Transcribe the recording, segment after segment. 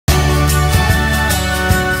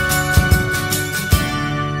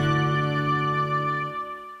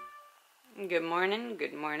Good morning,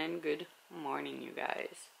 good morning, good morning, you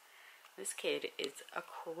guys. This kid is a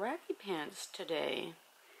crabby pants today.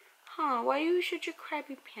 Huh, why you should your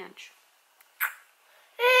crabby pants?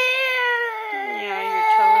 Yeah, you're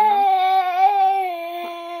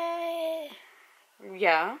telling him?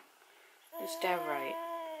 Yeah? Is that right?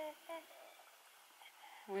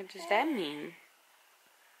 What does that mean?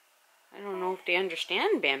 I don't know if they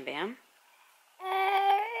understand, Bam Bam.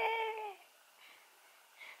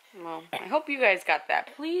 Well, I hope you guys got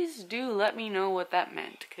that. Please do let me know what that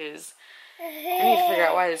meant, because I need to figure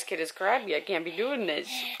out why this kid is crabby. I can't be doing this.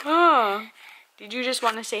 Huh? Did you just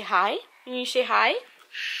want to say hi? Can you say hi?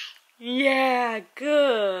 Yeah,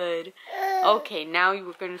 good. Okay, now you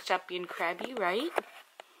were going to stop being crabby, right?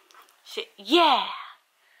 Say, yeah!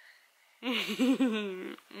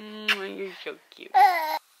 You're so cute.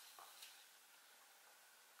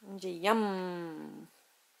 Yum!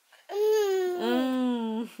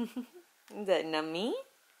 Is that nummy?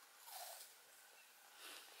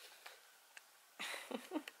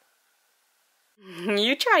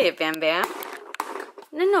 You try it, Bam Bam.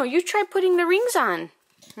 No, you try putting the rings on.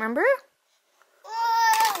 Remember?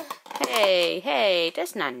 Hey,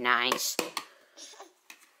 that's not nice.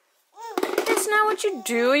 That's not what you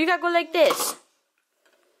do. You gotta go like this.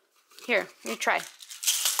 Here, you try.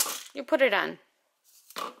 You put it on.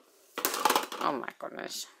 Oh my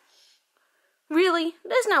goodness. Really?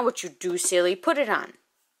 That's not what you do, silly. Put it on.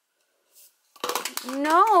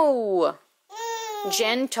 No.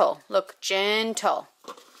 Gentle. Look, gentle.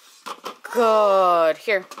 Good.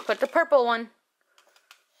 Here, put the purple one.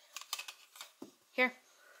 Here,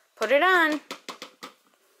 put it on.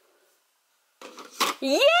 Yeah,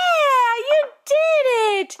 you did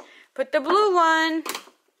it. Put the blue one.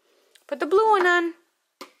 Put the blue one on.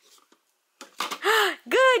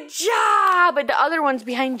 Good job. And the other one's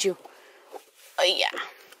behind you. Oh, yeah.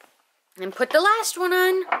 And put the last one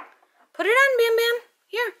on. Put it on, Bam Bam.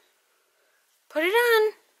 Here. Put it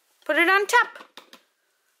on. Put it on top.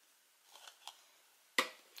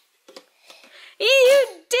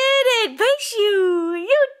 You did it! Bless you!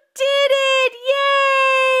 You did it!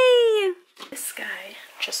 Yay! This guy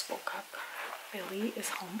just woke up. Billy is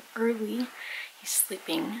home early. He's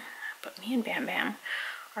sleeping. But me and Bam Bam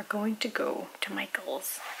are going to go to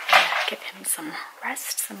Michael's and give him some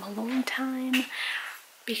rest, some alone time,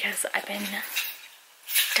 because I've been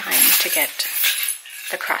dying to get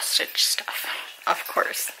the cross-stitch stuff, of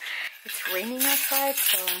course. It's raining outside,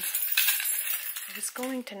 so I was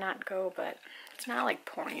going to not go, but it's not like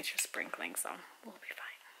pouring, it's just sprinkling, so we'll be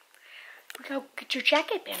fine. Go get your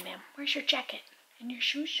jacket, Bam Bam. Where's your jacket? And your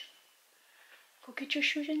shoes? Go get your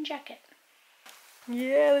shoes and jacket.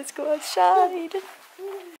 Yeah, let's go outside.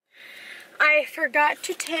 I forgot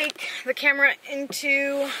to take the camera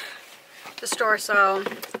into the store, so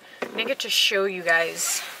I didn't get to show you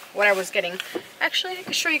guys what I was getting. Actually, I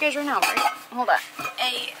can show you guys right now, right? Hold on.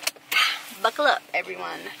 Hey, buckle up,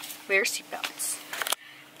 everyone. Wear seatbelts.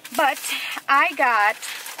 But I got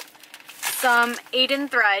some 8-in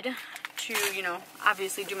thread to, you know,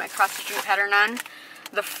 obviously do my cross-stitching pattern on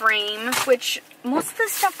the frame, which most of the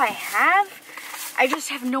stuff I have, I just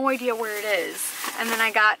have no idea where it is. And then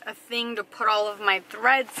I got a thing to put all of my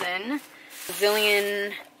threads in. A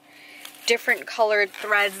zillion different colored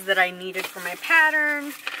threads that I needed for my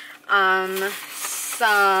pattern.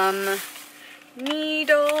 Some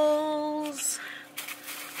needles.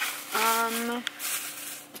 And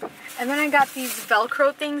then I got these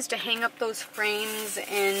Velcro things to hang up those frames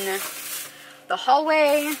in the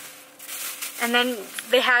hallway. And then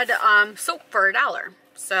they had soap for $1.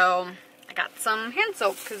 So I got some hand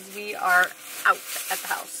soap because we are out at the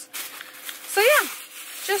house. So yeah,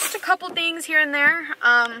 just a couple things here and there.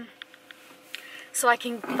 So I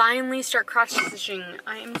can finally start cross-stitching.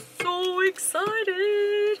 I am so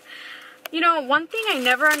excited. You know, one thing I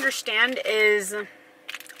never understand is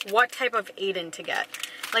what type of 8-in to get.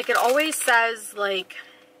 Like, it always says, like,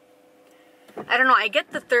 I don't know, I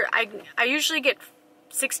get the I usually get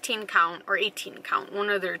 16 count or 18 count, one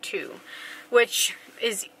of their two, which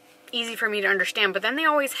is easy for me to understand, but then they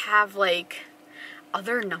always have, like,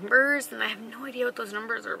 other numbers, and I have no idea what those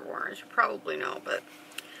numbers are for. I should probably know, but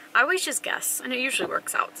I always just guess, and it usually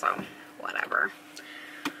works out, so whatever.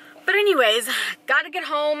 But anyways, gotta get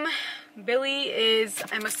home. Billy is,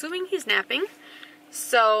 I'm assuming he's napping,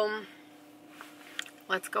 so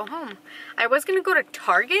let's go home. I was gonna go to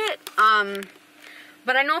Target,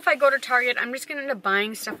 but I know if I go to Target, I'm just gonna end up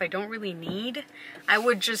buying stuff I don't really need. I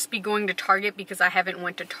would just be going to Target because I haven't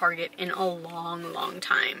went to Target in a long, long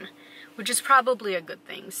time. which is probably a good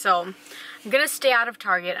thing. So I'm gonna stay out of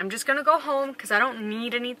Target. I'm just gonna go home because I don't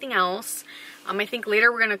need anything else. I think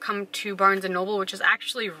later we're gonna come to Barnes & Noble, which is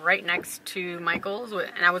actually right next to Michael's,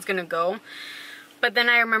 and I was gonna go. But then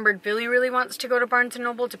I remembered Billy really wants to go to Barnes &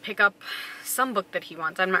 Noble to pick up some book that he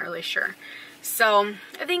wants. I'm not really sure. So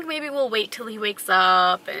I think maybe we'll wait till he wakes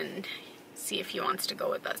up and see if he wants to go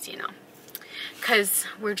with us, you know. Because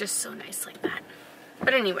we're just so nice like that.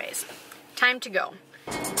 But anyways, time to go.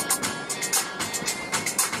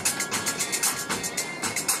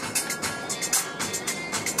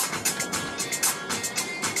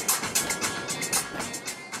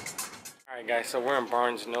 Alright guys, so we're in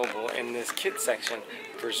Barnes & Noble in this kids section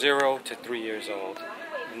for 0 to 3 years old.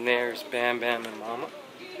 And there's Bam Bam and Mama.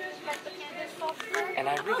 And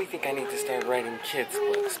I really think I need to start writing kids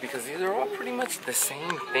books because these are all pretty much the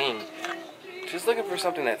same thing. Just looking for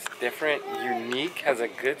something that's different, unique, has a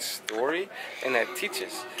good story, and that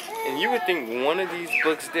teaches. And you would think one of these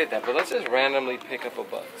books did that, but let's just randomly pick up a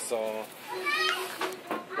book. So,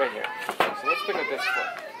 right here. So let's pick up this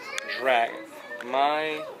book. Dragon.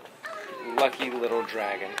 My Lucky Little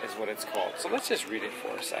Dragon is what it's called. So let's just read it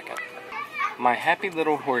for a second. My happy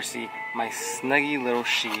little horsey, my snuggy little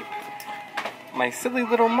sheep, my silly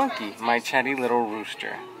little monkey, my chatty little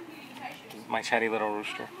rooster. My chatty little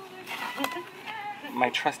rooster. My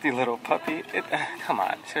trusty little puppy. Come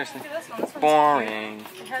on, seriously. This boring.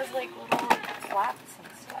 It has like little flaps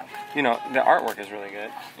and stuff. You know, the artwork is really good.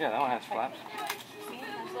 Yeah, that one has flaps. See,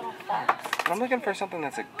 there's little flaps. But I'm looking for something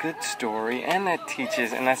that's a good story and that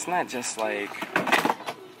teaches, and that's not just like...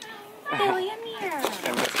 Billy, I'm here.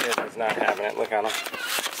 And this kid is not having it. Look at him.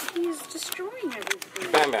 He's destroying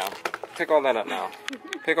everything. Bam Bam. Pick all that up now.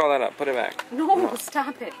 Pick all that up. Put it back. No,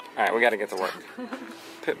 stop it. Alright, we gotta get to work.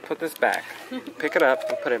 Put this back. Pick it up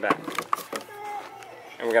and put it back.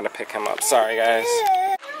 And we gotta pick him up. Sorry, guys.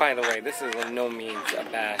 By the way, this is in no means a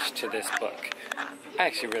bash to this book. I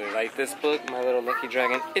actually really like this book, My Little Lucky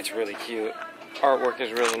Dragon. It's really cute. Artwork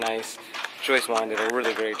is really nice. Joyce Wan did a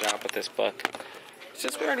really great job with this book. It's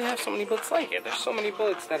just we already have so many books like it. There's so many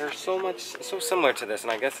books that are so similar to this,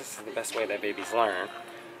 and I guess this is the best way that babies learn.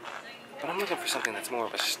 But I'm looking for something that's more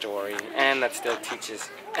of a story, and that still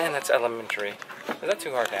teaches, and that's elementary. Is that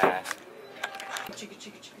too hard to ask?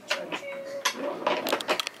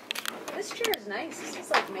 This chair is nice. This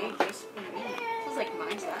is like made just for me. This is like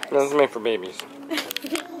my size. No, this is made for babies. No, it's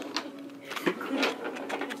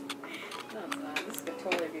not. This could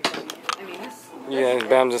totally be for me. I mean, this... Yeah,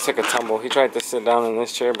 Bam just took a tumble. He tried to sit down in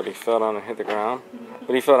this chair, but he fell down and hit the ground.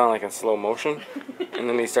 But he fell down like in slow motion, and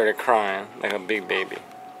then he started crying like a big baby.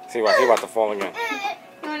 See, watch, he's about to fall again.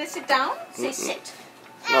 You want to sit down? Say sit.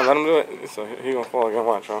 No, let him do it. So he gonna fall again.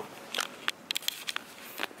 Watch, huh?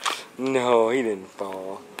 No, he didn't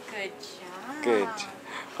fall. Good job. Good.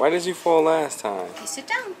 Why did you fall last time? Okay, sit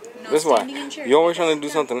down. No This standing why. in chairs. You're always trying to Sit do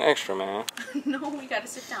down. something extra, man. No, we gotta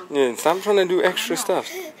sit down. Yeah, stop trying to do extra stuff.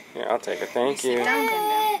 Here, I'll take it. Thank you. Sit down, Bam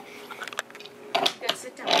Bam. You gotta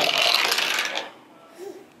sit down.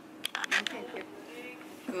 Okay,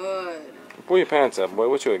 good. Pull your pants up, boy.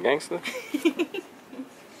 What, you a gangster?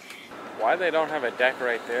 Why they don't have a deck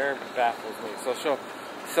right there baffles me.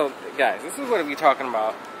 So guys, this is what we're talking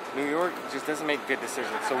about. New York just doesn't make good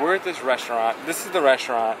decisions. So we're at this restaurant. This is the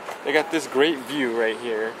restaurant. They got this great view right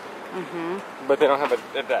here. But they don't have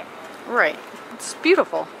a deck. Right. It's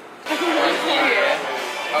beautiful. Oh yeah.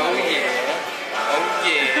 Oh yeah. Oh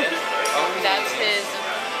yeah. Oh, That's his,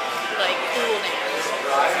 like, cool dance.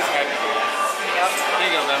 Yep. There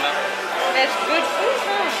you go, Mama. That's good food,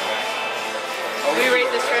 huh? We rate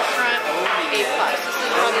this restaurant A+. This is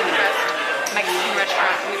probably the best Mexican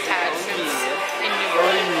restaurant we've had since in New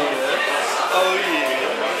York. Oh yeah.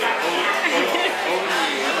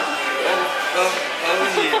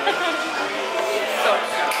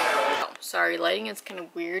 So, sorry, lighting is kind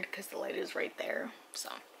of weird because the light is right there. So,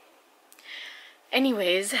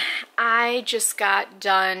 anyways, I just got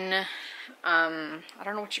done, I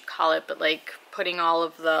don't know what you call it, but like putting all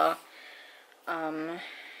of the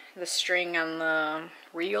string on the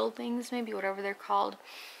reel things, maybe, whatever they're called.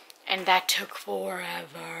 And that took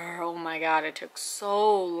forever. Oh my god, it took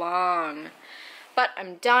so long. But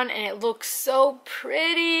I'm done, and it looks so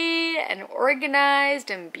pretty and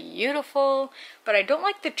organized and beautiful. But I don't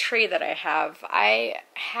like the tray that I have. I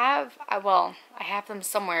have them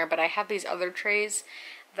somewhere, but I have these other trays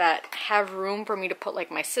that have room for me to put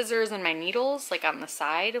like my scissors and my needles like on the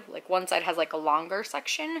side. Like one side has like a longer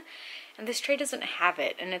section, and this tray doesn't have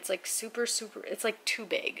it, and it's like super, it's like too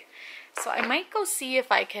big. So I might go see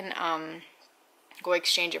if I can go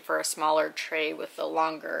exchange it for a smaller tray with a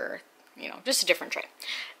longer, you know, just a different tray.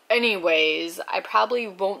 anyways, I probably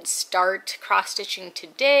won't start cross-stitching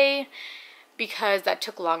today because that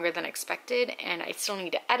took longer than expected, and I still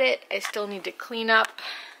need to edit. I still need to clean up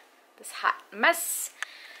this hot mess.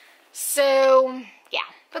 So yeah,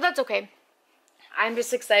 but that's okay. I'm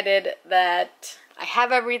just excited that I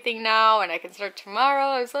have everything now and I can start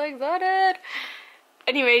tomorrow. I'm so excited.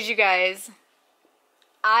 Anyways, you guys,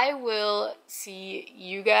 I will see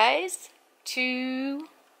you guys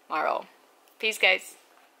tomorrow. Peace, guys.